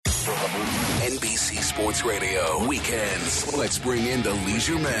Sports Radio. Weekends. Let's bring in the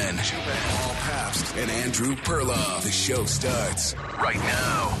Leisuremen. Paul Pabst and Andrew Perloff. The show starts right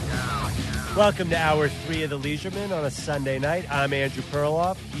now. Welcome to Hour 3 of the Leisuremen on a Sunday night. I'm Andrew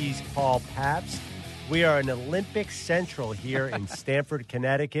Perloff. He's Paul Pabst. We are in Olympic Central here in Stamford,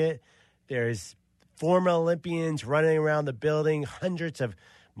 Connecticut. There's former Olympians running around the building, hundreds of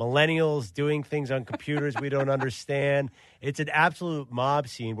millennials doing things on computers we don't understand. It's an absolute mob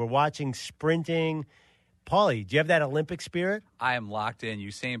scene. We're watching sprinting. Paulie, do you have that Olympic spirit? I am locked in.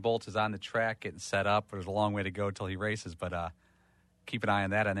 Usain Bolt is on the track getting set up. There's a long way to go till he races, but keep an eye on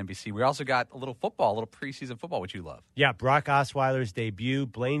that on NBC. We also got a little football, a little preseason football, which you love. Yeah, Brock Osweiler's debut.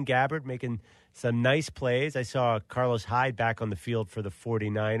 Blaine Gabbert making some nice plays. I saw Carlos Hyde back on the field for the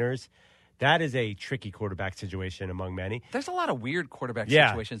 49ers. That is a tricky quarterback situation among many. There's a lot of weird quarterback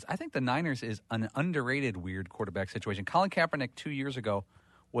situations. I think the Niners is an underrated weird quarterback situation. Colin Kaepernick 2 years ago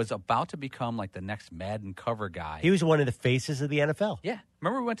was about to become like the next Madden cover guy. He was one of the faces of the NFL. Yeah.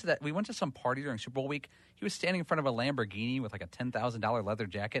 Remember we went to some party during Super Bowl week. He was standing in front of a Lamborghini with like a $10,000 leather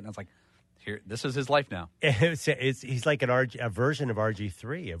jacket, and I was like, here, this is his life now. He's like a version of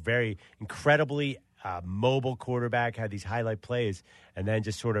RG3, a very incredibly mobile quarterback, had these highlight plays, and then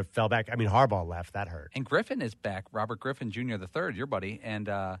just sort of fell back. I mean, Harbaugh left. That hurt. And Griffin is back, Robert Griffin Jr. III, your buddy, and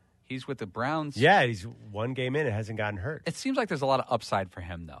he's with the Browns. Yeah, he's one game in and hasn't gotten hurt. It seems like there's a lot of upside for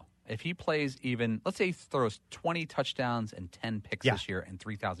him, though. If he plays even, let's say he throws 20 touchdowns and 10 picks this year and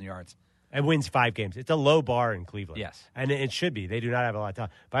 3,000 yards. And wins 5 games. It's a low bar in Cleveland. Yes. And it should be. They do not have a lot of time.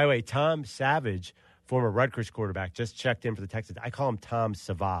 By the way, Tom Savage, former Rutgers quarterback, just checked in for the Texans. I call him Tom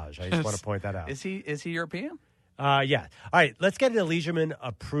Savage. I just want to point that out. Is he European? Yeah. All right, let's get into Leisuremen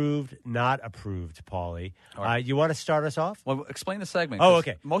approved, not approved, Paulie. Right. You want to start us off? Well, explain the segment. Oh,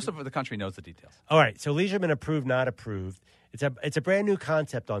 okay. Most of the country knows the details. All right, so Leisuremen approved, not approved. It's a brand new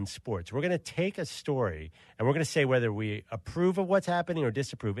concept on sports. We're going to take a story, and we're going to say whether we approve of what's happening or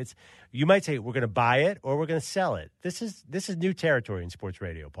disapprove. You might say we're going to buy it or we're going to sell it. This is new territory in sports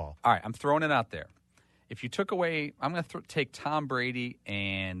radio, Paul. All right, I'm throwing it out there. If you took away, I'm going to take Tom Brady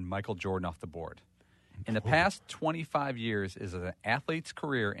and Michael Jordan off the board. In the past 25 years, is an athlete's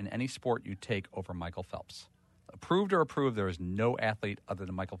career in any sport you take over Michael Phelps. Approved or approved, there is no athlete other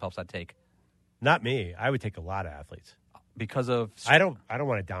than Michael Phelps I'd take. Not me. I would take a lot of athletes. Because of... I don't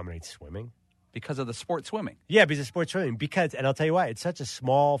want to dominate swimming. Because of the sport swimming. Yeah, because of sports swimming. And I'll tell you why, it's such a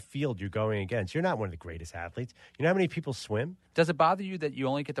small field you're going against. You're not one of the greatest athletes. You know how many people swim? Does it bother you that you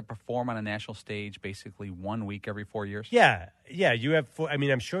only get to perform on a national stage basically 1 week every 4 years? Yeah. You have...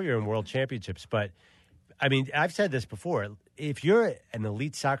 I'm sure you're in world championships, but... I've said this before. If you're an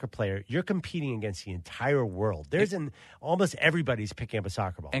elite soccer player, you're competing against the entire world. Almost everybody's picking up a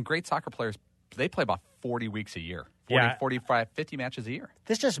soccer ball. And great soccer players, they play about 40 weeks a year. 45, 50 matches a year.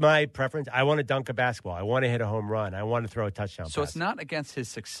 This is just my preference. I want to dunk a basketball. I want to hit a home run. I want to throw a touchdown pass. So it's not against his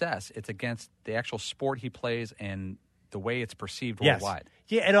success. It's against the actual sport he plays and the way it's perceived worldwide.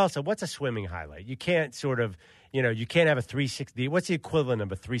 Yeah, and also, what's a swimming highlight? You can't sort of, you can't have a 360. What's the equivalent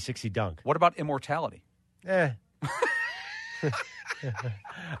of a 360 dunk? What about immortality?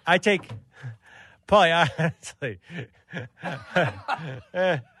 I take, Paulie, honestly,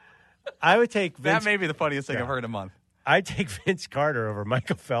 I would take Vince. That may be the funniest thing I've heard in a month. I'd take Vince Carter over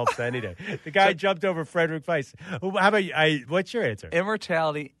Michael Phelps any day. The guy jumped over Frederick Weiss. How about you? What's your answer?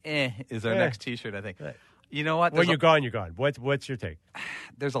 Immortality is our next T-shirt, I think. You know what? Well, you're gone. What's your take?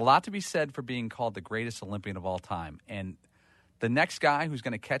 There's a lot to be said for being called the greatest Olympian of all time. And the next guy who's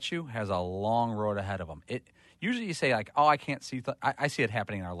going to catch you has a long road ahead of him. Usually you say, like, oh, I can't see. I see it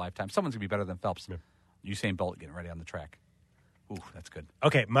happening in our lifetime. Someone's going to be better than Phelps. Yeah. Usain Bolt getting ready on the track. Ooh, that's good.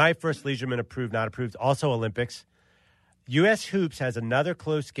 Okay, my first Leisuremen approved, not approved. Also Olympics. U.S. Hoops has another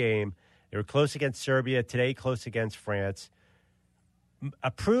close game. They were close against Serbia. Today, close against France.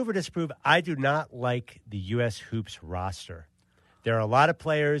 Approve or disapprove, I do not like the U.S. Hoops roster. There are a lot of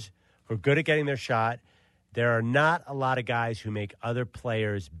players who are good at getting their shot. There are not a lot of guys who make other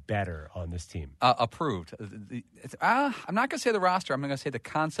players better on this team. Approved. I'm not going to say the roster. I'm going to say the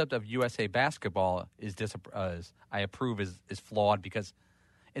concept of USA basketball I approve is flawed because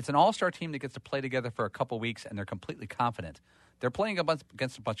it's an all-star team that gets to play together for a couple weeks and they're completely confident. They're playing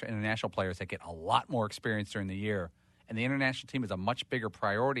against a bunch of international players that get a lot more experience during the year, and the international team is a much bigger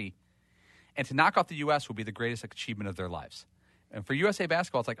priority. And to knock off the U.S. will be the greatest achievement of their lives. And for USA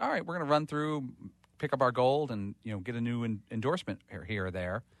basketball, it's like, all right, we're going to run through, pick up our gold, and get a new endorsement here or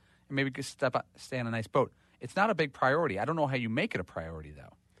there, and maybe stay on a nice boat. It's not a big priority. I don't know how you make it a priority,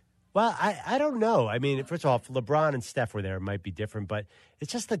 though. Well, I don't know. I mean, first of all, if LeBron and Steph were there, it might be different, but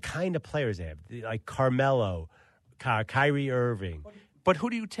it's just the kind of players they have, like Carmelo, Kyrie Irving, But who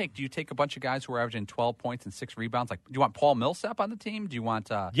do you take? Do you take a bunch of guys who are averaging 12 points and 6 rebounds? Like, do you want Paul Millsap on the team? Do you want?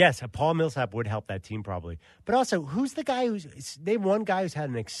 Yes, Paul Millsap would help that team probably. But also, who's the guy name one guy who's had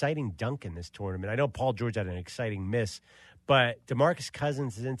an exciting dunk in this tournament? I know Paul George had an exciting miss, but DeMarcus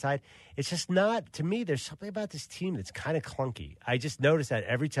Cousins is inside. It's just not, to me, there's something about this team that's kind of clunky. I just notice that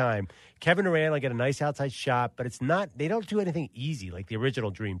every time. Kevin Durant will get a nice outside shot, but it's not, they don't do anything easy like the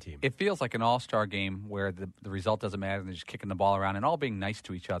original Dream Team. It feels like an all-star game where the result doesn't matter and they're just kicking the ball around and all being nice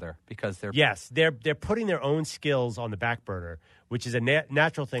to each other because they're... Yes, they're putting their own skills on the back burner, which is a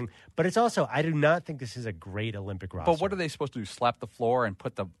natural thing. But it's also, I do not think this is a great Olympic roster. But what are they supposed to do? Slap the floor and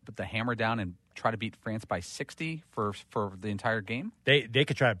put the hammer down and try to beat France by 60 for the entire game? They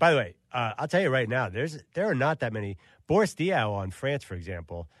could try it. By the way, I'll tell you right now, there are not that many. Boris Diaw on France, for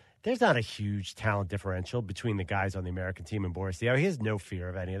example, there's not a huge talent differential between the guys on the American team and Boris Diaw. He has no fear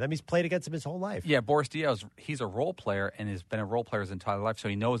of any of them. He's played against them his whole life. Yeah, Boris Diaw, he's a role player and has been a role player his entire life, so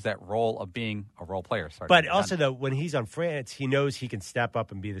he knows that role of being a role player. But also, though, when he's on France, he knows he can step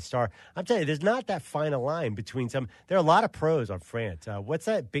up and be the star. I'm telling you, there's not that fine a line between some. There are a lot of pros on France. What's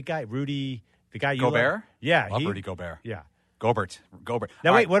that big guy, Rudy, the guy you Gobert? love? Yeah. Love Rudy Gobert. Yeah. Gobert.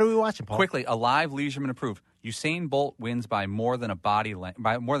 Now, wait, what are we watching, Paul? Quickly, a live Leisuremen approved. Usain Bolt wins by more than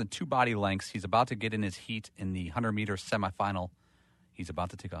more than 2 body lengths. He's about to get in his heat in the 100-meter semifinal. He's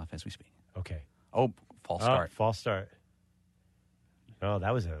about to take off as we speak. Okay. Oh, false start. False start. Oh,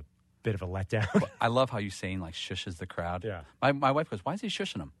 that was a bit of a letdown. I love how Usain shushes the crowd. Yeah. My wife goes, "Why is he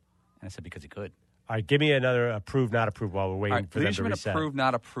shushing him?" And I said, "Because he could." All right, give me another approved, not approved while we're waiting for them to Leisuremen reset. approved,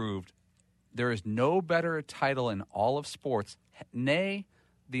 not approved. There is no better title in all of sports, nay,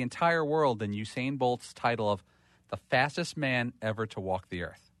 the entire world, than Usain Bolt's title of the fastest man ever to walk the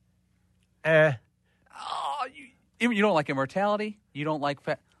earth. Oh, you don't like immortality? You don't like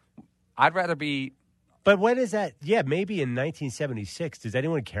I'd rather be... But when is that? Yeah, maybe in 1976. Does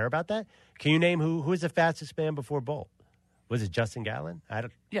anyone care about that? Can you name who was the fastest man before Bolt? Was it Justin Gatlin?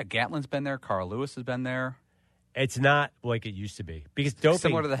 Yeah, Gatlin's been there. Carl Lewis has been there. It's not like it used to be. Because doping...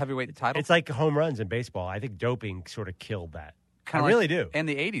 Similar to the heavyweight title? It's like home runs in baseball. I think doping sort of killed that. I Kinda really do. And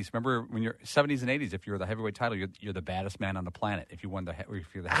the 80s. Remember when you're 70s and 80s, if you're the heavyweight title, you're the baddest man on the planet if you won if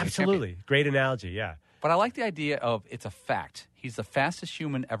you're the heavyweight Absolutely. champion. Great analogy, yeah. But I like the idea of it's a fact. He's the fastest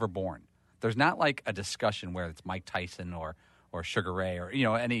human ever born. There's not like a discussion where it's Mike Tyson or Sugar Ray or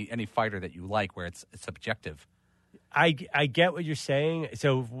any fighter that you like where it's subjective. I get what you're saying.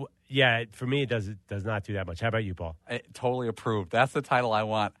 So, yeah, for me, it does not do that much. How about you, Paul? Totally approved. That's the title I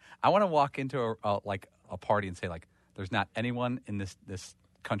want. I want to walk into a party and say, there's not anyone in this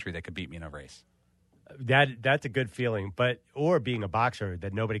country that could beat me in a race. That's a good feeling. Or being a boxer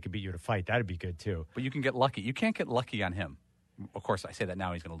that nobody could beat you in a fight. That would be good, too. But you can get lucky. You can't get lucky on him. Of course, I say that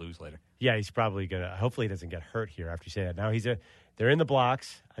now. He's going to lose later. Yeah, he's probably going to. Hopefully, he doesn't get hurt here after you say that. Now, they're in the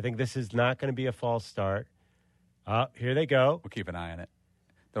blocks. I think this is not going to be a false start. Here they go. We'll keep an eye on it.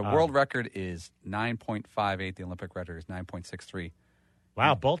 The world record is 9.58. The Olympic record is 9.63.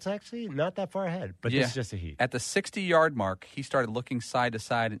 Wow, Bolt's actually not that far ahead, but this is just a heat. At the 60-yard mark, he started looking side to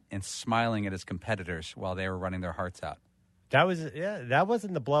side and smiling at his competitors while they were running their hearts out. That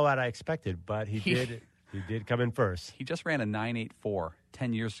wasn't the blowout I expected, but he did come in first. He just ran a 9.84.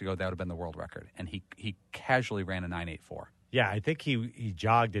 10 years ago, that would have been the world record, and he casually ran a 9.84. Yeah, I think he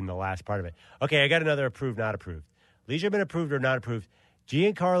jogged in the last part of it. Okay, I got another approved, not approved. Leisuremen approved or not approved.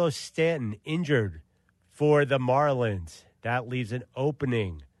 Giancarlo Stanton injured for the Marlins. That leaves an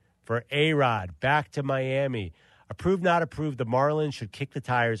opening for A-Rod back to Miami. Approved, not approved, the Marlins should kick the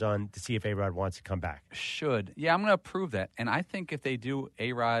tires on to see if A-Rod wants to come back. Should. Yeah, I'm going to approve that. And I think if they do,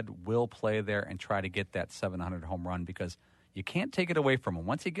 A-Rod will play there and try to get that 700 home run because you can't take it away from him.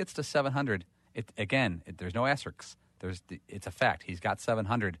 Once he gets to 700, there's no asterisks. It's a fact. He's got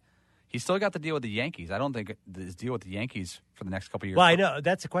 700. He's still got the deal with the Yankees. I don't think his deal with the Yankees for the next couple of years. Well, I know.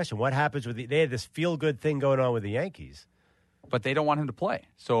 That's the question. What happens with they had this feel-good thing going on with the Yankees. But they don't want him to play.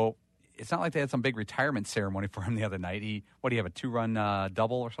 So it's not like they had some big retirement ceremony for him the other night. He have a 2-run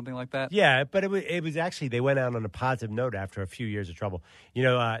double or something like that? Yeah, but it was actually, they went out on a positive note after a few years of trouble. The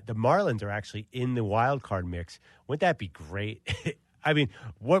Marlins are actually in the wild card mix. Wouldn't that be great? I mean,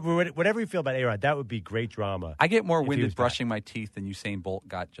 whatever you feel about A-Rod, that would be great drama. I get more winded brushing my teeth than Usain Bolt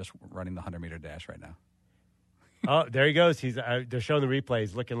got just running the 100-meter dash right now. Oh, there he goes. They're showing the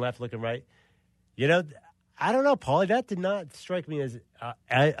replays, looking left, looking right. I don't know, Paulie. That did not strike me as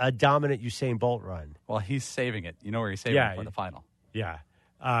a dominant Usain Bolt run. Well, he's saving it. You know where he's saving it for the final. Yeah.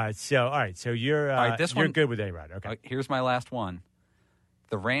 All right. So you're good with A-Rod. Okay. Here's my last one.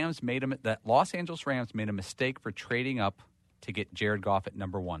 The Los Angeles Rams made a mistake for trading up to get Jared Goff at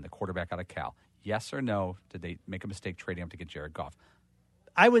number 1, the quarterback out of Cal. Yes or no? Did they make a mistake trading up to get Jared Goff?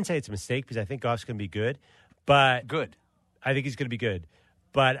 I wouldn't say it's a mistake because I think Goff's going to be good. But Good. I think he's going to be good.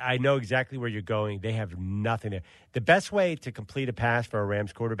 But I know exactly where you're going. They have nothing there. The best way to complete a pass for a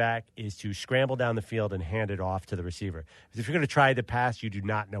Rams quarterback is to scramble down the field and hand it off to the receiver. Because if you're going to try the pass, you do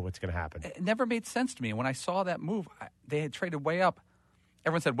not know what's going to happen. It never made sense to me. When I saw that move, they had traded way up.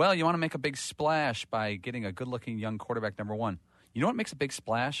 Everyone said, well, you want to make a big splash by getting a good-looking young quarterback, number one. You know what makes a big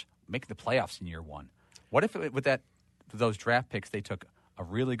splash? Making the playoffs in year one. What if with those draft picks they took a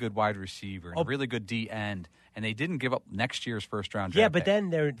really good wide receiver and a really good D end, and they didn't give up next year's first-round draft Yeah, but pick? then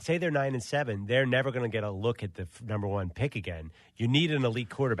they're 9-7. They're never going to get a look at the number one pick again. You need an elite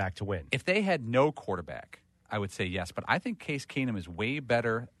quarterback to win. If they had no quarterback, I would say yes. But I think Case Keenum is way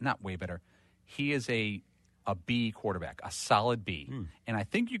better. Not way better. He is a B quarterback, a solid B. And I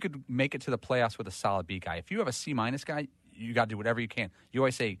think you could make it to the playoffs with a solid B guy. If you have a C-minus guy, you got to do whatever you can. You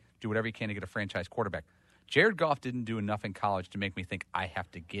always say do whatever you can to get a franchise quarterback. Jared Goff didn't do enough in college to make me think I have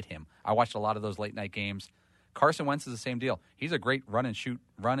to get him. I watched a lot of those late-night games. Carson Wentz is the same deal. He's a great run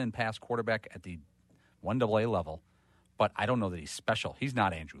and pass quarterback at the 1AA level, but I don't know that he's special. He's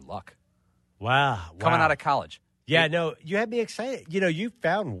not Andrew Luck. Wow. Coming out of college. Yeah, no, you had me excited. You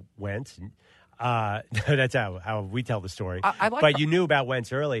found Wentz. That's how we tell the story. But you knew about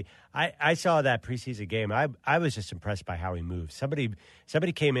Wentz early. I saw that preseason game. I was just impressed by how he moved. Somebody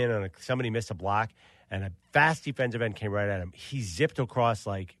came in on somebody missed a block, and a fast defensive end came right at him. He zipped across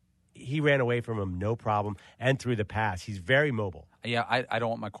like he ran away from him, no problem, and threw the pass. He's very mobile. Yeah, I don't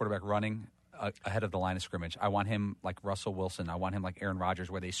want my quarterback running ahead of the line of scrimmage. I want him like Russell Wilson. I want him like Aaron Rodgers,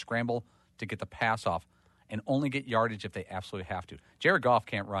 where they scramble to get the pass off and only get yardage if they absolutely have to. Jared Goff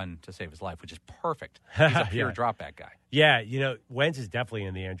can't run to save his life, which is perfect. He's a pure drop back guy. Yeah, Wentz is definitely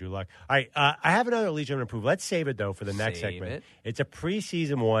in the Andrew Luck. All right, I have another Leisuremen approved. Let's save it, though, for the next segment. It's a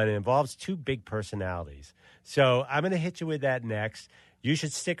preseason one. It involves two big personalities. So I'm going to hit you with that next. You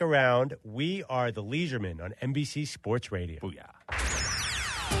should stick around. We are the Leisuremen on NBC Sports Radio. Booyah.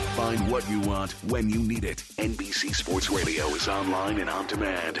 Find what you want when you need it. NBC Sports Radio is online and on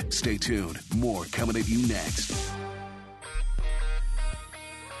demand. Stay tuned. More coming at you next.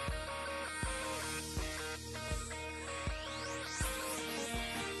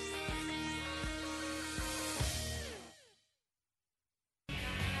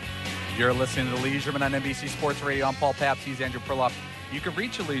 You're listening to The Leisuremen on NBC Sports Radio. I'm Paul Pabst. He's Andrew Perloff. You can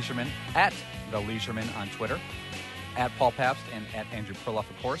reach The Leisuremen at The Leisuremen on Twitter, at Paul Pabst, and at Andrew Perloff,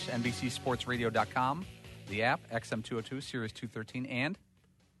 of course. NBCSportsRadio.com, the app, XM202, Series 213,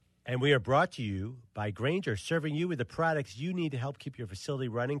 And we are brought to you by Grainger, serving you with the products you need to help keep your facility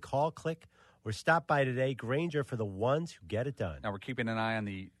running. Call, click, or stop by today. Grainger, for the ones who get it done. Now we're keeping an eye on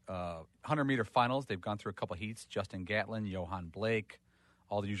the 100-meter finals. They've gone through a couple heats. Justin Gatlin, Johan Blake,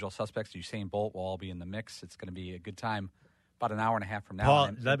 all the usual suspects. Usain Bolt will all be in the mix. It's going to be a good time about an hour and a half from now.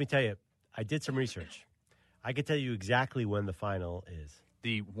 Paul, let me tell you, I did some research. I can tell you exactly when the final is.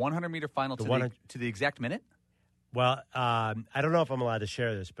 The 100-meter final to the exact minute? Well, I don't know if I'm allowed to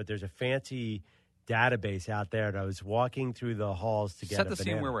share this, but there's a fancy database out there, and I was walking through the halls to get Set the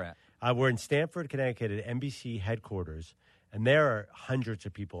scene where we're at. We're in Stamford, Connecticut at NBC headquarters, and there are hundreds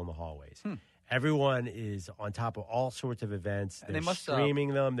of people in the hallways. Everyone is on top of all sorts of events. They're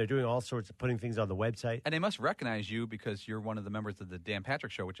streaming them. They're doing all sorts of putting things on the website. And they must recognize you because you're one of the members of the Dan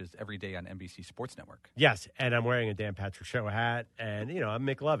Patrick Show, which is every day on NBC Sports Network. Yes, and I'm wearing a Dan Patrick Show hat, and, I'm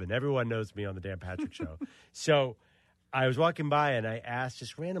McLovin. Everyone knows me on the Dan Patrick Show. So I was walking by, and I asked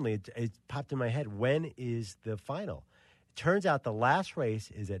just randomly, it popped in my head, when is the final? It turns out the last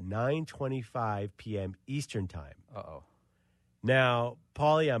race is at 9:25 p.m. Eastern Time. Uh-oh. Now,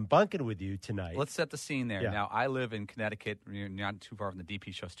 Paulie, I'm bunking with you tonight. Let's set the scene there. Yeah. Now, I live in Connecticut, not too far from the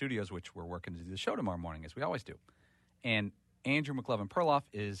DP Show studios, which we're working to do the show tomorrow morning, as we always do. And Andrew McLovin Perloff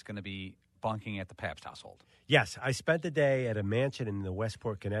is going to be bunking at the Pabst household. Yes, I spent the day at a mansion in the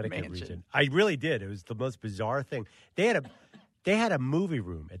Westport, Connecticut region. I really did. It was the most bizarre thing. They had a movie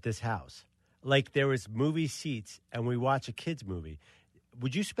room at this house. Like, there was movie seats, and we watch a kids' movie.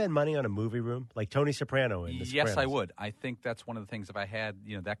 Would you spend money on a movie room like Tony Soprano in The Sopranos? Yes, I would. I think that's one of the things. If I had,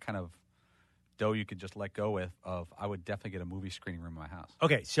 that kind of dough you could just let go with, I would definitely get a movie screening room in my house.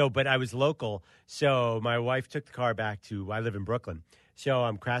 Okay, but I was local, so my wife took the car back I live in Brooklyn. So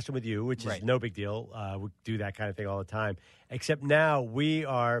I'm crashing with you, which is no big deal. We do that kind of thing all the time. Except now we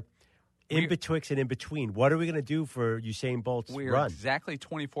are betwixt and in between. What are we going to do for Usain Bolt's run? We're exactly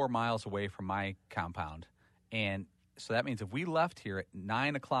 24 miles away from my compound, and so that means if we left here at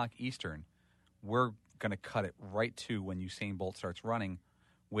 9 o'clock Eastern, we're going to cut it right to when Usain Bolt starts running,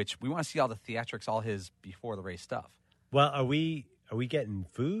 which we want to see all the theatrics, all his before the race stuff. Well, are we Are we getting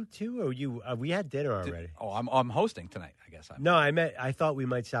food too? Or we had dinner already. I'm hosting tonight. I guess. No, I thought we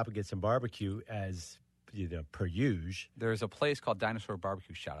might stop and get some barbecue as per usual. There's a place called Dinosaur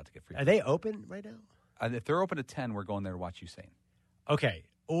Barbecue. Shout out to get free. Are they open right now? If they're open at 10, we're going there to watch Usain. Okay.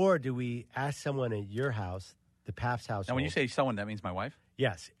 Or do we ask someone at your house, the Paps house? Now, when you say someone, that means my wife?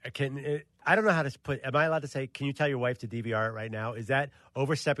 Yes. I don't know how to put. Am I allowed to say? Can you tell your wife to DVR it right now? Is that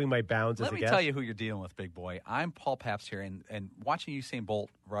overstepping my bounds as a guest? Let me tell you who you're dealing with, big boy. I'm Paul Paps here, and watching Usain Bolt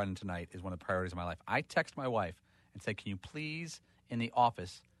run tonight is one of the priorities of my life. I text my wife and say, "Can you please, in the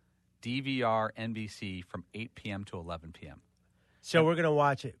office, DVR NBC from 8 p.m. to 11 p.m." So we're going to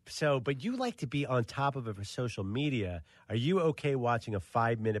watch it. But you like to be on top of it for social media. Are you okay watching a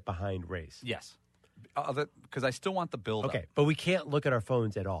 5-minute behind race? Yes. Because I still want the build-up. Okay, but we can't look at our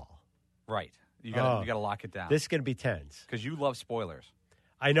phones at all. Right. You got to lock it down. This is going to be tense. Because you love spoilers.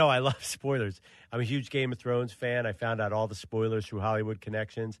 I know. I love spoilers. I'm a huge Game of Thrones fan. I found out all the spoilers through Hollywood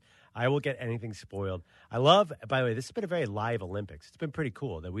Connections. I will get anything spoiled. I love, by the way, this has been a very live Olympics. It's been pretty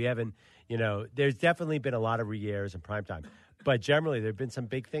cool that we haven't, there's definitely been a lot of re-airs and primetime. But generally, there have been some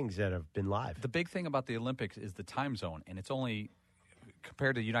big things that have been live. The big thing about the Olympics is the time zone, and it's only,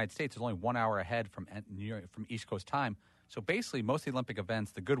 compared to the United States, it's only 1 hour ahead from New York, from East Coast time. So basically, most of the Olympic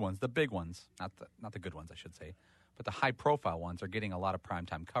events, the good ones, the big ones, not the good ones, I should say, but the high-profile ones are getting a lot of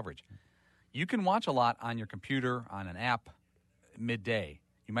primetime coverage. You can watch a lot on your computer, on an app, midday.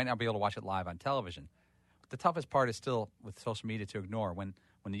 You might not be able to watch it live on television. The toughest part is still with social media to ignore. When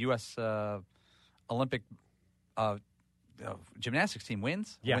the U.S. Olympic gymnastics team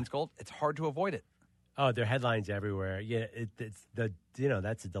wins gold, it's hard to avoid it. Oh, there are headlines everywhere. Yeah, it's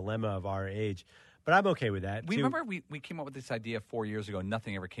that's a dilemma of our age. But I'm okay with that. Remember we came up with this idea 4 years ago.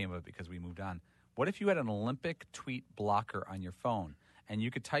 Nothing ever came of it because we moved on. What if you had an Olympic tweet blocker on your phone, and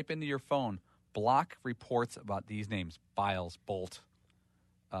you could type into your phone, block reports about these names, Biles, Bolt,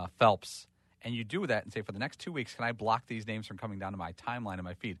 Phelps, and you do that and say, for the next 2 weeks, can I block these names from coming down to my timeline and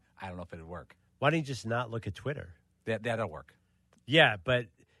my feed? I don't know if it would work. Why don't you just not look at Twitter? That'll work. Yeah, but,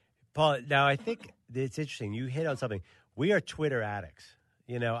 Paul, now I think it's interesting. You hit on something. We are Twitter addicts.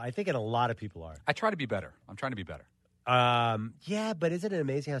 I think a lot of people are. I try to be better. I'm trying to be better. Yeah, but isn't it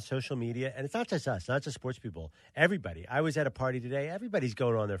amazing how social media, and it's not just us, not just sports people, everybody. I was at a party today. Everybody's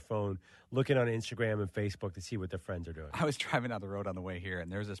going on their phone, looking on Instagram and Facebook to see what their friends are doing. I was driving down the road on the way here, and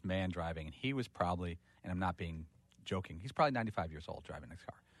there's this man driving, and he was probably, and I'm not being joking, he's probably 95 years old driving his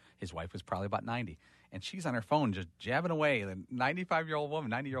car. His wife was probably about 90. And she's on her phone just jabbing away. The 90-year-old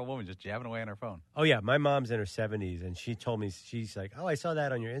woman just jabbing away on her phone. Oh, yeah. My mom's in her 70s, and she told me, she's like, oh, I saw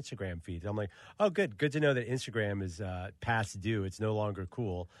that on your Instagram feed. I'm like, oh, good. Good to know that Instagram is past due. It's no longer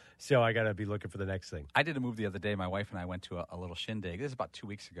cool. So I got to be looking for the next thing. I did a move the other day. My wife and I went to a little shindig. This is about 2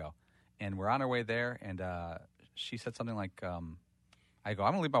 weeks ago. And we're on our way there, and she said something like, I go,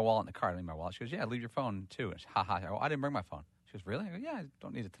 I'm going to leave my wallet in the car. I leave my wallet. She goes, yeah, leave your phone, too. And she, ha. I go, I didn't bring my phone. She goes, really? I go, yeah, I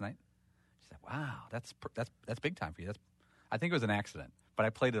don't need it tonight. Wow, that's big time for you. I think it was an accident, but I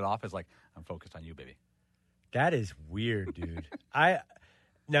played it off as like, I'm focused on you, baby. That is weird, dude.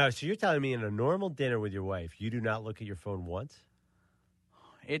 So you're telling me in a normal dinner with your wife, you do not look at your phone once?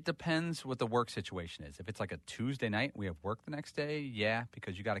 It depends what the work situation is. If it's like a Tuesday night, we have work the next day, yeah,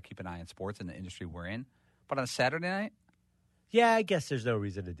 because you got to keep an eye on sports and the industry we're in. But on a Saturday night? Yeah, I guess there's no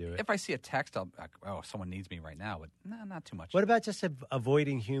reason to do it. If I see a text, I'll like, oh, someone needs me right now. But no, not too much. What about just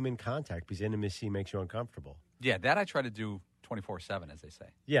avoiding human contact because intimacy makes you uncomfortable? Yeah, that I try to do 24/7, as they say.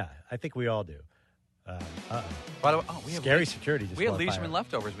 Yeah, I think we all do. By the way, we have scary security. We had Leisuremen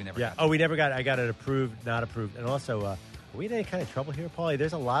leftovers. We never got. Oh, we never got. I got it approved, not approved, and also. Are we in any kind of trouble here, Paulie?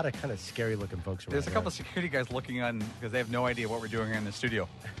 There's a lot of kind of scary-looking folks around. There's a couple of security guys looking on because they have no idea what we're doing here in the studio.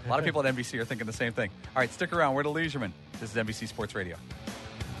 A lot of people at NBC are thinking the same thing. All right, stick around. We're the Leisuremen. This is NBC Sports Radio.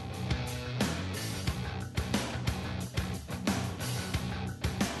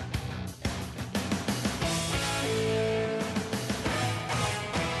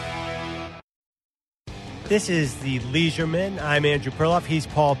 This is the Leisuremen. I'm Andrew Perloff. He's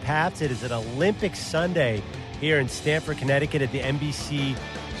Paul Paps. It is an Olympic Sunday here in Stamford, Connecticut at the NBC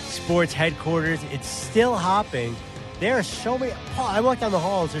Sports headquarters. It's still hopping. There are so many. Paul, I walk down the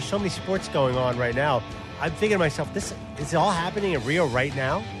halls. There's so many sports going on right now. I'm thinking to myself, this is all happening in Rio right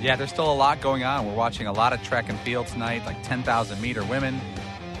now? Yeah, there's still a lot going on. We're watching a lot of track and field tonight, like 10,000-meter women.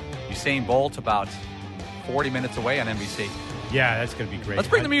 Usain Bolt about 40 minutes away on NBC. Yeah, that's going to be great. Let's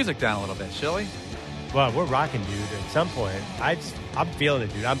bring the music down a little bit, shall we? Well, we're rocking, dude. At some point, I'm feeling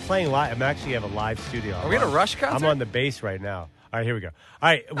it, dude. I'm playing live. I'm actually have a live studio. Are we at a Rush concert? I'm on the bass right now. All right, here we go. All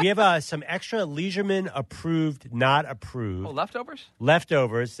right, we have some extra Leisuremen approved, not approved. Oh, leftovers?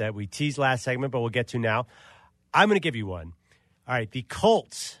 Leftovers that we teased last segment, but we'll get to now. I'm going to give you one. All right, the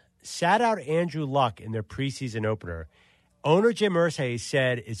Colts sat out Andrew Luck in their preseason opener. Owner Jim Irsay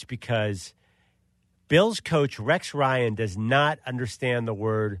said it's because Bills coach Rex Ryan does not understand the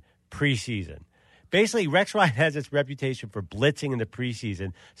word preseason. Basically, Rex Ryan has its reputation for blitzing in the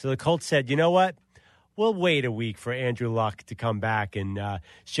preseason. So the Colts said, you know what? We'll wait a week for Andrew Luck to come back and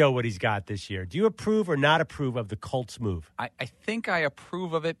show what he's got this year. Do you approve or not approve of the Colts move? I think I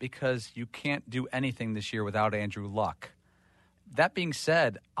approve of it because you can't do anything this year without Andrew Luck. That being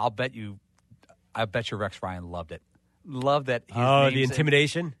said, I bet you Rex Ryan loved it. Love that. The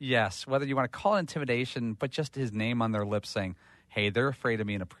intimidation? Yes, whether you want to call it intimidation, but just his name on their lips saying, hey, they're afraid of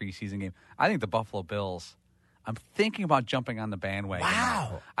me in a preseason game. I think the Buffalo Bills, I'm thinking about jumping on the bandwagon.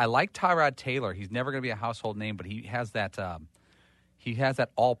 Wow. I like Tyrod Taylor. He's never going to be a household name, but he has that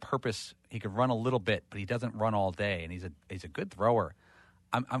all-purpose. He can run a little bit, but he doesn't run all day, and he's a good thrower.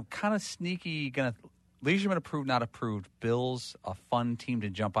 I'm kind of sneaky going to Leisuremen approved, not approved. Bills, a fun team to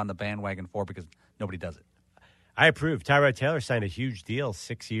jump on the bandwagon for because nobody does it. I approve. Tyrod Taylor signed a huge deal,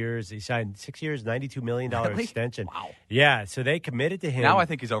 6 years. He signed 6 years, $92 million extension. Wow. Yeah, so they committed to him. Now I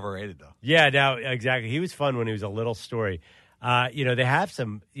think he's overrated, though. Yeah, now, exactly. He was fun when he was a little story. They have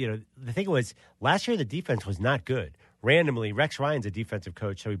some, the thing was, last year the defense was not good. Randomly, Rex Ryan's a defensive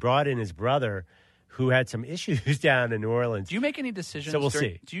coach, so he brought in his brother who had some issues down in New Orleans. Do you make any decisions? So we'll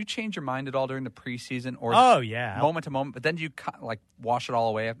see. Do you change your mind at all during the preseason? Or moment to moment, but then do you wash it all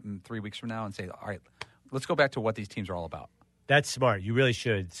away in 3 weeks from now and say, all right, let's go back to what these teams are all about? That's smart. You really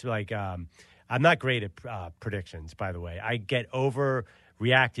should. It's like I'm not great at predictions, by the way. I get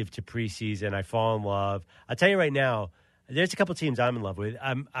overreactive to preseason. I fall in love. I'll tell you right now, there's a couple teams I'm in love with.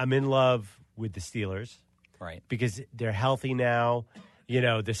 I'm in love with the Steelers. Right. Because they're healthy now.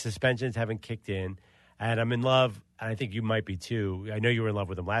 The suspensions haven't kicked in. And I'm in love, and I think you might be too. I know you were in love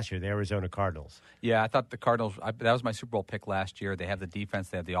with them last year, the Arizona Cardinals. Yeah, I thought the Cardinals, that was my Super Bowl pick last year. They have the defense,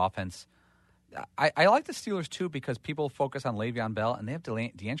 they have the offense. I like the Steelers, too, because people focus on Le'Veon Bell, and they have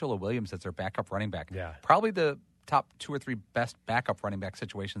D'Angelo Williams as their backup running back. Yeah. Probably the top 2 or 3 best backup running back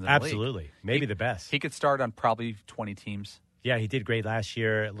situations in the league. Absolutely. Maybe the best. He could start on probably 20 teams. Yeah, he did great last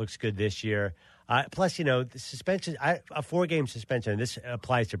year. It looks good this year. Plus, the suspension, a 4-game suspension, and this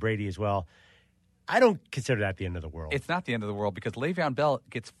applies to Brady as well. I don't consider that the end of the world. It's not the end of the world because Le'Veon Bell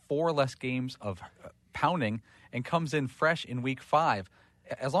gets 4 less games of pounding and comes in fresh in week 5.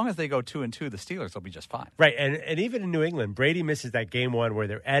 As long as they go 2-2, the Steelers will be just fine. Right, and even in New England, Brady misses that game 1 where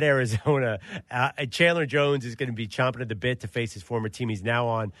they're at Arizona. And Chandler Jones is going to be chomping at the bit to face his former team. He's now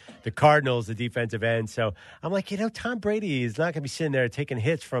on the Cardinals, the defensive end. So I'm like, Tom Brady is not going to be sitting there taking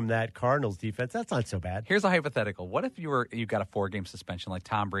hits from that Cardinals defense. That's not so bad. Here's a hypothetical. What if you got a 4-game suspension like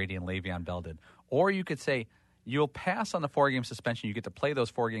Tom Brady and Le'Veon Bell did? Or you could say you'll pass on the 4-game suspension. You get to play those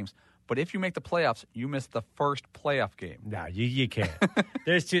 4 games. But if you make the playoffs, you miss the first playoff game. No, you can't.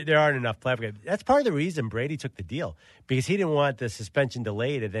 There aren't enough playoff games. That's part of the reason Brady took the deal, because he didn't want the suspension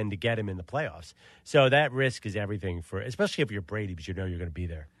delayed and then to get him in the playoffs. So that risk is everything especially if you're Brady, because you're going to be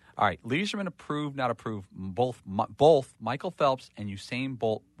there. All right, Leisuremen approved, not approved. Both Michael Phelps and Usain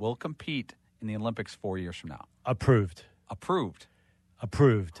Bolt will compete in the Olympics 4 years from now. Approved.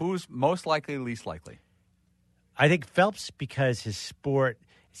 Who's most likely, least likely? I think Phelps, because his sport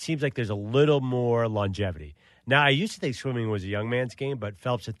seems like there's a little more longevity. Now, I used to think swimming was a young man's game, but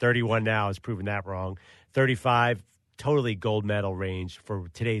Phelps at 31 now has proven that wrong. 35, totally gold medal range for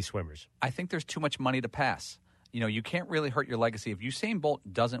today's swimmers. I think there's too much money to pass. You can't really hurt your legacy. If Usain Bolt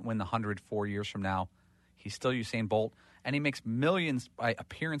doesn't win the 100 4 years from now, he's still Usain Bolt, and he makes millions by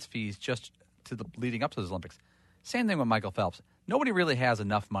appearance fees just leading up to those Olympics. Same thing with Michael Phelps. Nobody really has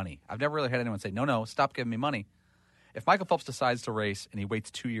enough money. I've never really had anyone say, no, stop giving me money. If Michael Phelps decides to race and he waits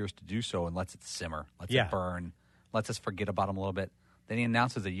 2 years to do so and lets it simmer, lets it burn, lets us forget about him a little bit, then he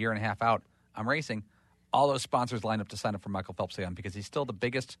announces a year and a half out, I'm racing, all those sponsors line up to sign up for Michael Phelps again because he's still the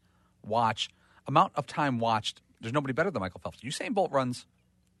biggest amount of time watched. There's nobody better than Michael Phelps. Usain Bolt runs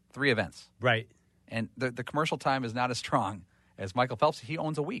 3 events. Right. And the commercial time is not as strong as Michael Phelps. He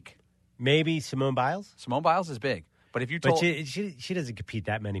owns a week. Maybe Simone Biles? Simone Biles is big. But if you told, she doesn't compete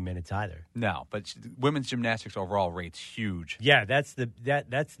that many minutes either. No, but women's gymnastics overall rate's huge. Yeah, that's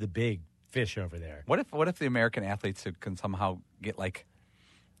the big fish over there. What if the American athletes can somehow get like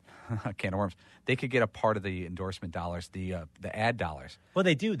a can of worms? They could get a part of the endorsement dollars, the ad dollars. Well,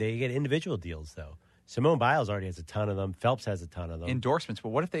 they do. They get individual deals though. Simone Biles already has a ton of them. Phelps has a ton of them. Endorsements, but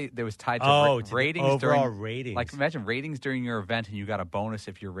what if there was tied to ratings? Overall ratings. Like imagine ratings during your event, and you got a bonus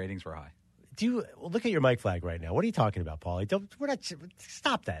if your ratings were high. Look at your mic flag right now? What are you talking about, Paulie?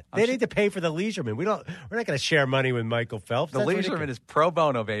 Stop that. They need to pay for the Leisuremen. We're not going to share money with Michael Phelps. The Leisuremen is pro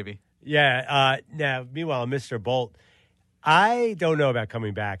bono, baby. Yeah. Now, meanwhile, Mr. Bolt, I don't know about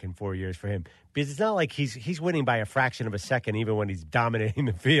coming back in 4 years for him because it's not like he's winning by a fraction of a second even when he's dominating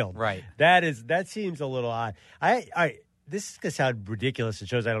the field. Right. That seems a little odd. This is going to sound ridiculous. It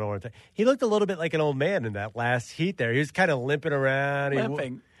shows I don't know what to. He looked a little bit like an old man in that last heat there. He was kind of limping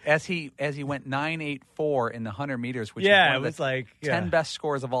around. As he went 9.84 in the 100 meters, which is one of the 10 best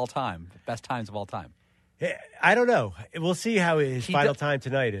scores of all time, best times of all time. I don't know. We'll see how his final time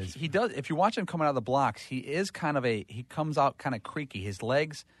tonight is. He does. If you watch him coming out of the blocks, he is he comes out kind of creaky. His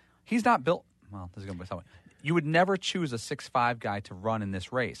legs, he's not built. Well, this is going to be something. You would never choose a 6'5" guy to run in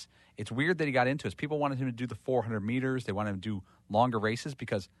this race. It's weird that he got into it. People wanted him to do the 400 meters. They wanted him to do longer races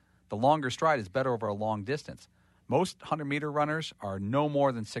because the longer stride is better over a long distance. Most 100-meter runners are no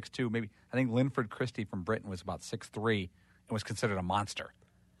more than 6'2". Maybe I think Linford Christie from Britain was about 6'3" and was considered a monster.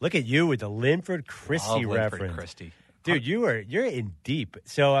 Look at you with the Linford Christie reference. Linford Christie. Dude, you're in deep.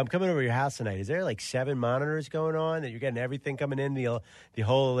 So I'm coming over to your house tonight. Is there like 7 monitors going on that you're getting everything coming in the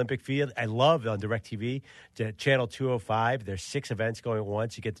whole Olympic field? I love on DirecTV to channel 205. There's 6 events going at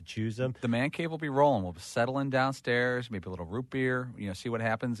once. You get to choose them. The man cave will be rolling. We'll settle in downstairs, maybe a little root beer. See what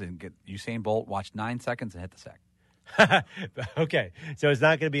happens, and get Usain Bolt. Watch 9 seconds and hit the sack. Okay, so it's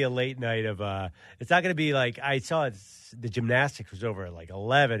not going to be a late night of. It's not going to be like I saw. The gymnastics was over at like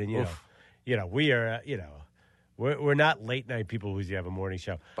 11, and we are. We're not late night people who have a morning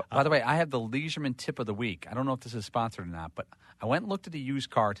show. But, by the way, I have the Leisuremen tip of the week. I don't know if this is sponsored or not, but I went and looked at a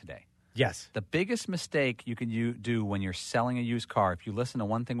used car today. Yes. The biggest mistake you can do when you're selling a used car, if you listen to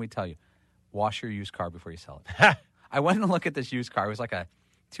one thing we tell you, wash your used car before you sell it. I went and looked at this used car. It was like a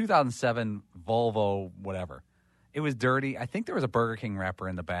 2007 Volvo, whatever. It was dirty. I think there was a Burger King wrapper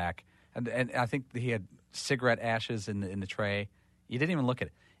in the back, and I think he had cigarette ashes in the tray. You didn't even look at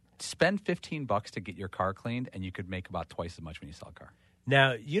it. Spend $15 to get your car cleaned, and you could make about twice as much when you sell a car.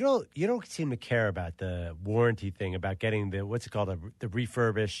 Now you don't seem to care about the warranty thing about getting the what's it called the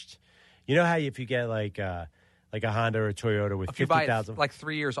refurbished. You know how if you get like a Honda or a Toyota with 50,000, like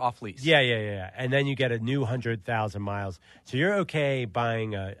 3 years off lease. Yeah, and then you get a new 100,000 miles. So you're okay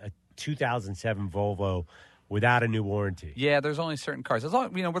buying a 2007 Volvo without a new warranty. Yeah, there's only certain cars. As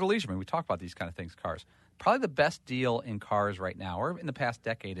long, we're the Leisuremen. We talk about these kind of things, cars. Probably the best deal in cars right now, or in the past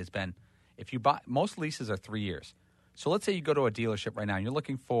decade, has been if you buy. Most leases are 3 years. So let's say you go to a dealership right now and you're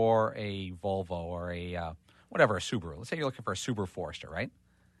looking for a Volvo or a Subaru. Let's say you're looking for a Subaru Forester, right?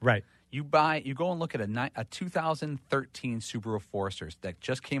 Right. You go and look at a 2013 Subaru Foresters that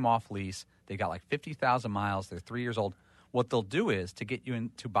just came off lease. They got like 50,000 miles. They're 3 years old. What they'll do is to get you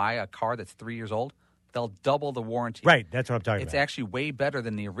in to buy a car that's 3 years old, they'll double the warranty. Right, that's what I'm talking about. It's actually way better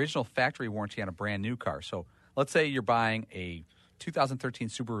than the original factory warranty on a brand new car. So let's say you're buying a 2013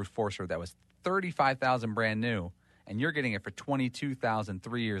 Subaru Forester that was $35,000 brand new, and you're getting it for $22,000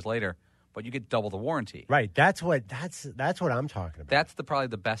 3 years later, but you get double the warranty. Right. That's what I'm talking about. That's probably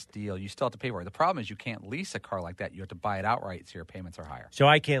the best deal. You still have to pay for it. The problem is you can't lease a car like that. You have to buy it outright, so your payments are higher. So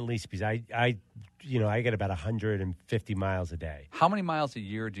I can't lease because I get about 150 miles a day. How many miles a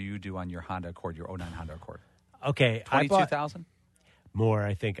year do you do on your Honda Accord, your 09 Honda Accord? Okay. 22,000? More,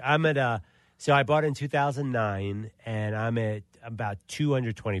 I think. I'm at so I bought it in 2009, and I'm at about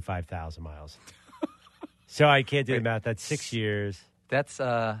 225,000 miles. So I can't do the math. That's 6 years. That's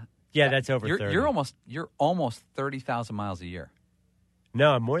that's over 30. You're almost 30,000 miles a year.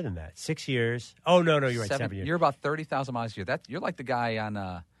 No, I'm more than that. 6 years. Oh no, you're right. 7 years. You're about 30,000 miles a year. You're like the guy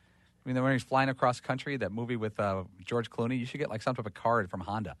on. When he's flying across country, that movie with George Clooney. You should get like some type of card from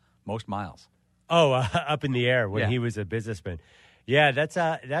Honda. Most miles. Oh, up in the air when he was a businessman. Yeah, that's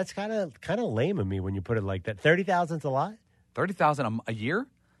kind of lame of me when you put it like that. 30,000's a lot. 30,000 a year.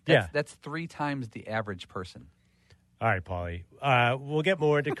 That's 3 times the average person. All right, Paulie. We'll get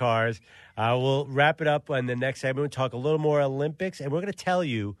more into cars. We'll wrap it up on the next segment. We'll talk a little more Olympics, and we're going to tell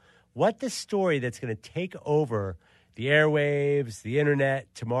you what the story that's going to take over the airwaves, the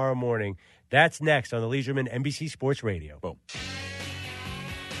internet tomorrow morning. That's next on the Leisuremen NBC Sports Radio. Boom.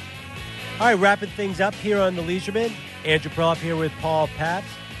 All right, wrapping things up here on the Leisuremen. Andrew Perloff here with Paul Pabst.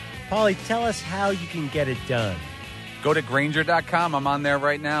 Paulie, tell us how you can get it done. Go to Grainger.com. I'm on there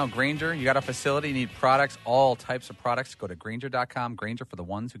right now. Grainger, you got a facility, you need products, all types of products. Go to Grainger.com. Grainger for the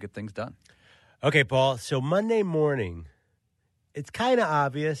ones who get things done. Okay, Paul. So Monday morning, it's kind of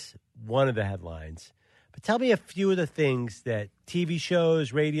obvious, one of the headlines. But tell me a few of the things that TV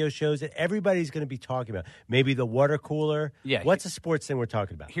shows, radio shows, that everybody's going to be talking about. Maybe the water cooler. Yeah. What's the sports thing we're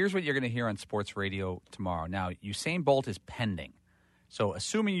talking about? Here's what you're going to hear on sports radio tomorrow. Now, Usain Bolt is pending. So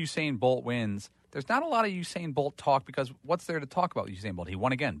assuming Usain Bolt wins, there's not a lot of Usain Bolt talk because what's there to talk about with Usain Bolt? He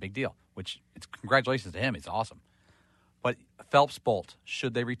won again. Big deal. Which, it's congratulations to him. It's awesome. But Phelps Bolt,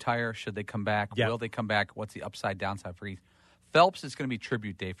 should they retire? Should they come back? Yep. Will they come back? What's the upside, downside for each? Phelps is going to be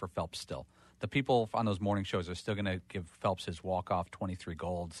tribute day for Phelps still. The people on those morning shows are still going to give Phelps his walk-off 23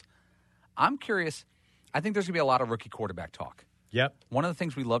 golds. I'm curious. I think there's going to be a lot of rookie quarterback talk. Yep. One of the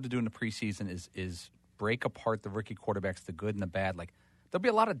things we love to do in the preseason is break apart the rookie quarterbacks, the good and the bad. Like, there'll be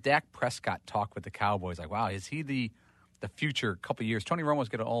a lot of Dak Prescott talk with the Cowboys. Like, wow, is he the future couple of years? Tony Romo's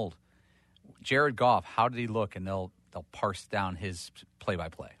getting old. Jared Goff, how did he look? And they'll parse down his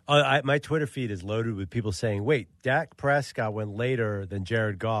play-by-play. My Twitter feed is loaded with people saying, wait, Dak Prescott went later than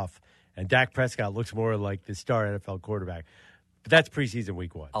Jared Goff, and Dak Prescott looks more like the star NFL quarterback. But that's preseason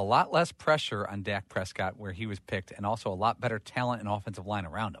week 1. A lot less pressure on Dak Prescott where he was picked, and also a lot better talent and offensive line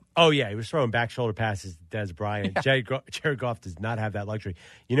around him. Oh, yeah. He was throwing back shoulder passes to Dez Bryant. Yeah. Jared Goff does not have that luxury.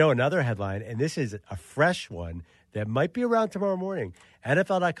 You know, another headline, and this is a fresh one that might be around tomorrow morning.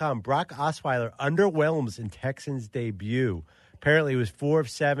 NFL.com, Brock Osweiler underwhelms in Texans' debut. Apparently, it was 4 of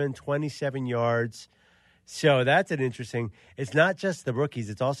 7, 27 yards. So that's an interesting. It's not just the rookies;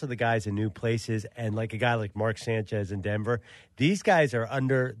 it's also the guys in new places, and like a guy like Mark Sanchez in Denver. These guys are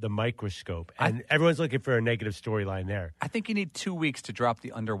under the microscope, and everyone's looking for a negative storyline there. I think you need 2 weeks to drop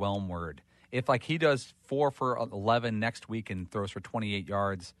the underwhelm word. If like he does 4 for 11 next week and throws for 28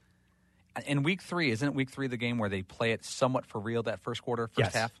 yards, in week 3, isn't week 3 the game where they play it somewhat for real that first quarter,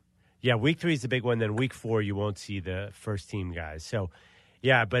 first half? Yeah, week 3 is the big one. Then week 4, you won't see the first team guys. So.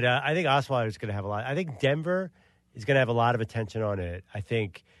 Yeah, but I think Osweiler is going to have a lot. I think Denver is going to have a lot of attention on it. I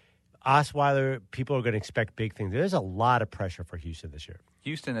think Osweiler, people are going to expect big things. There's a lot of pressure for Houston this year.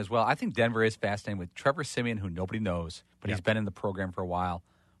 Houston as well. I think Denver is fascinating with Trevor Siemian, who nobody knows, but he's been in the program for a while.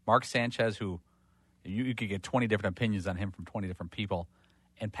 Mark Sanchez, who you could get 20 different opinions on him from 20 different people.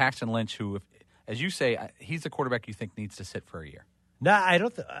 And Paxton Lynch, who, as you say, he's the quarterback you think needs to sit for a year. No, I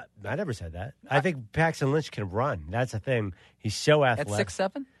don't. I never said that. I think Paxton Lynch can run. That's the thing. He's so athletic.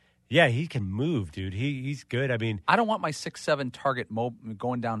 At 6'7"? Yeah, he can move, dude. He's good. I mean, I don't want my 6'7" target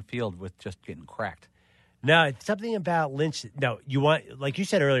going downfield with just getting cracked. No, it's something about Lynch. No, you want, like you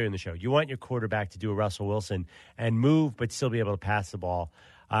said earlier in the show, you want your quarterback to do a Russell Wilson and move, but still be able to pass the ball.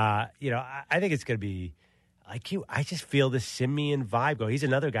 I think it's going to be like you. I just feel this Simeon vibe go. He's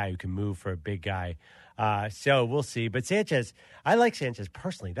another guy who can move for a big guy. So we'll see. But Sanchez, I like Sanchez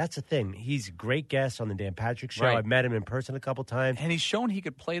personally. That's the thing. He's a great guest on the Dan Patrick Show. Right. I've met him in person a couple times. And he's shown he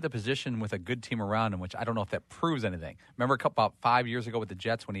could play the position with a good team around him, which I don't know if that proves anything. Remember about 5 years ago with the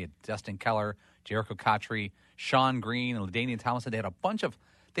Jets when he had Justin Keller, Jericho Cotchery, Sean Green, and LaDainian Tomlinson. They had a bunch of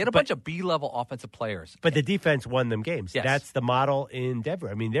B-level offensive players. But the defense won them games. Yes. That's the model in Denver.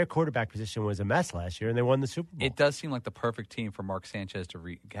 I mean, their quarterback position was a mess last year, and they won the Super Bowl. It does seem like the perfect team for Mark Sanchez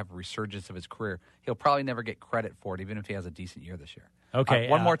to have a resurgence of his career. He'll probably never get credit for it, even if he has a decent year this year. Okay.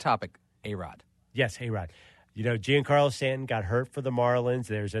 One more topic, A-Rod. Yes, A-Rod. You know, Giancarlo Stanton got hurt for the Marlins.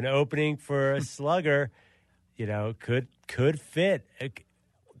 There's an opening for a slugger. You know, could fit.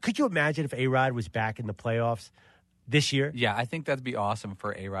 Could you imagine if A-Rod was back in the playoffs this year? Yeah, I think that'd be awesome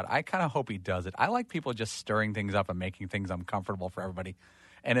for A-Rod. I kind of hope he does it. I like people just stirring things up and making things uncomfortable for everybody.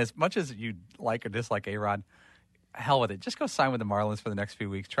 And as much as you like or dislike A-Rod, hell with it. Just go sign with the Marlins for the next few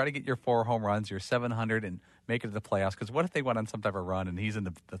weeks. Try to get your 4 home runs, your 700, and make it to the playoffs. Because what if they went on some type of run and he's in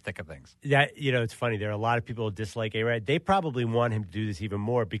the thick of things? Yeah, you know, it's funny. There are a lot of people who dislike A-Rod. They probably want him to do this even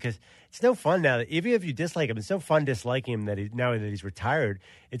more because it's no fun now. Even if you dislike him, it's no fun disliking him now that he's retired.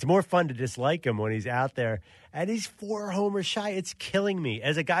 It's more fun to dislike him when he's out there. And he's 4 homers shy. It's killing me.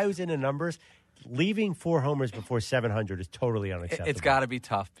 As a guy who's into numbers, leaving 4 homers before 700 is totally unacceptable. It's got to be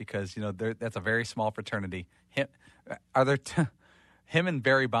tough because, you know, that's a very small fraternity. Him and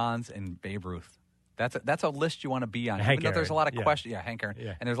Barry Bonds and Babe Ruth. That's a list you want to be on. Hank Even though there's a lot of questions. Yeah, Hank Aaron.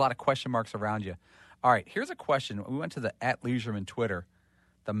 Yeah. And there's a lot of question marks around you. All right, here's a question. We went to the @Leisuremen Twitter.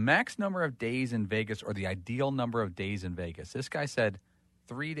 The max number of days in Vegas or the ideal number of days in Vegas. This guy said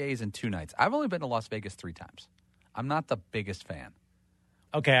 3 days and 2 nights. I've only been to Las Vegas 3 times. I'm not the biggest fan.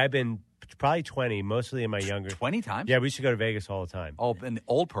 Okay, I've been probably 20, mostly in my younger. 20 times? Yeah, we used to go to Vegas all the time. Oh, and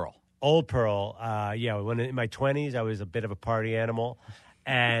Old Pearl. Old Pearl, when in my 20s, I was a bit of a party animal,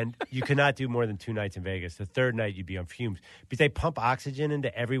 and you could not do more than 2 nights in Vegas. The third night, you'd be on fumes because they pump oxygen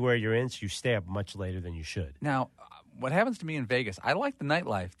into everywhere you're in, so you stay up much later than you should. Now, what happens to me in Vegas, I like the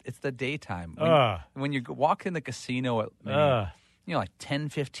nightlife. It's the daytime. When you walk in the casino at maybe, like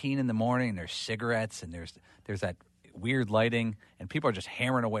 10:15 in the morning, and there's cigarettes, and there's that weird lighting, and people are just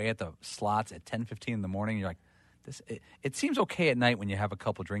hammering away at the slots at 10:15 in the morning. You're like, it seems okay at night when you have a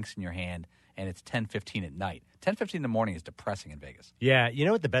couple drinks in your hand and it's 10:15 at night. 10:15 in the morning is depressing in Vegas. Yeah, you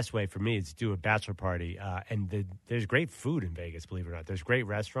know what the best way for me is to do a bachelor party, there's great food in Vegas, believe it or not. There's great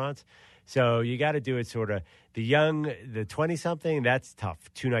restaurants. So you got to do it sort of the 20-something, that's tough.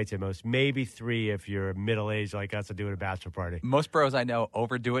 2 nights at most, maybe 3 if you're middle-aged like us to do a bachelor party. Most bros I know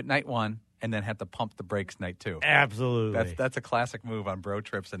overdo it night 1 and then have to pump the brakes night 2. Absolutely. That's a classic move on bro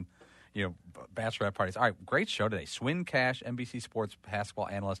trips and bachelorette parties. All right, great show today. Swin Cash, NBC Sports basketball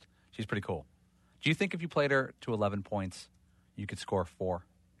analyst. She's pretty cool. Do you think if you played her to 11 points, you could score 4?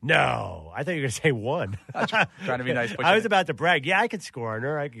 No, I thought you were going to say 1. Trying to be nice. I was about to brag. Yeah, I could score on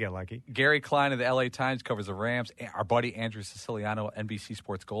her. I could get lucky. Gary Klein of the LA Times covers the Rams. Our buddy Andrew Siciliano, NBC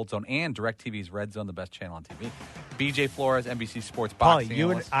Sports Gold Zone, and DirecTV's Red Zone, the best channel on TV. BJ Flores, NBC Sports boxing Paulie, you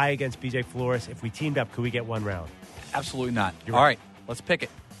analyst. and I against BJ Flores. If we teamed up, could we get 1 round? Absolutely not. You're All right. right, let's pick it.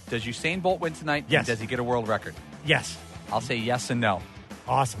 Does Usain Bolt win tonight? Yes. And does he get a world record? Yes. I'll say yes and no.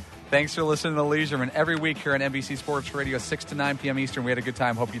 Awesome. Thanks for listening to Leisuremen every week here on NBC Sports Radio, 6 to 9 p.m. Eastern. We had a good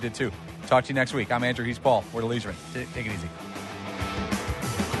time. Hope you did too. Talk to you next week. I'm Andrew. He's Paul. We're the Leisuremen. Take it easy.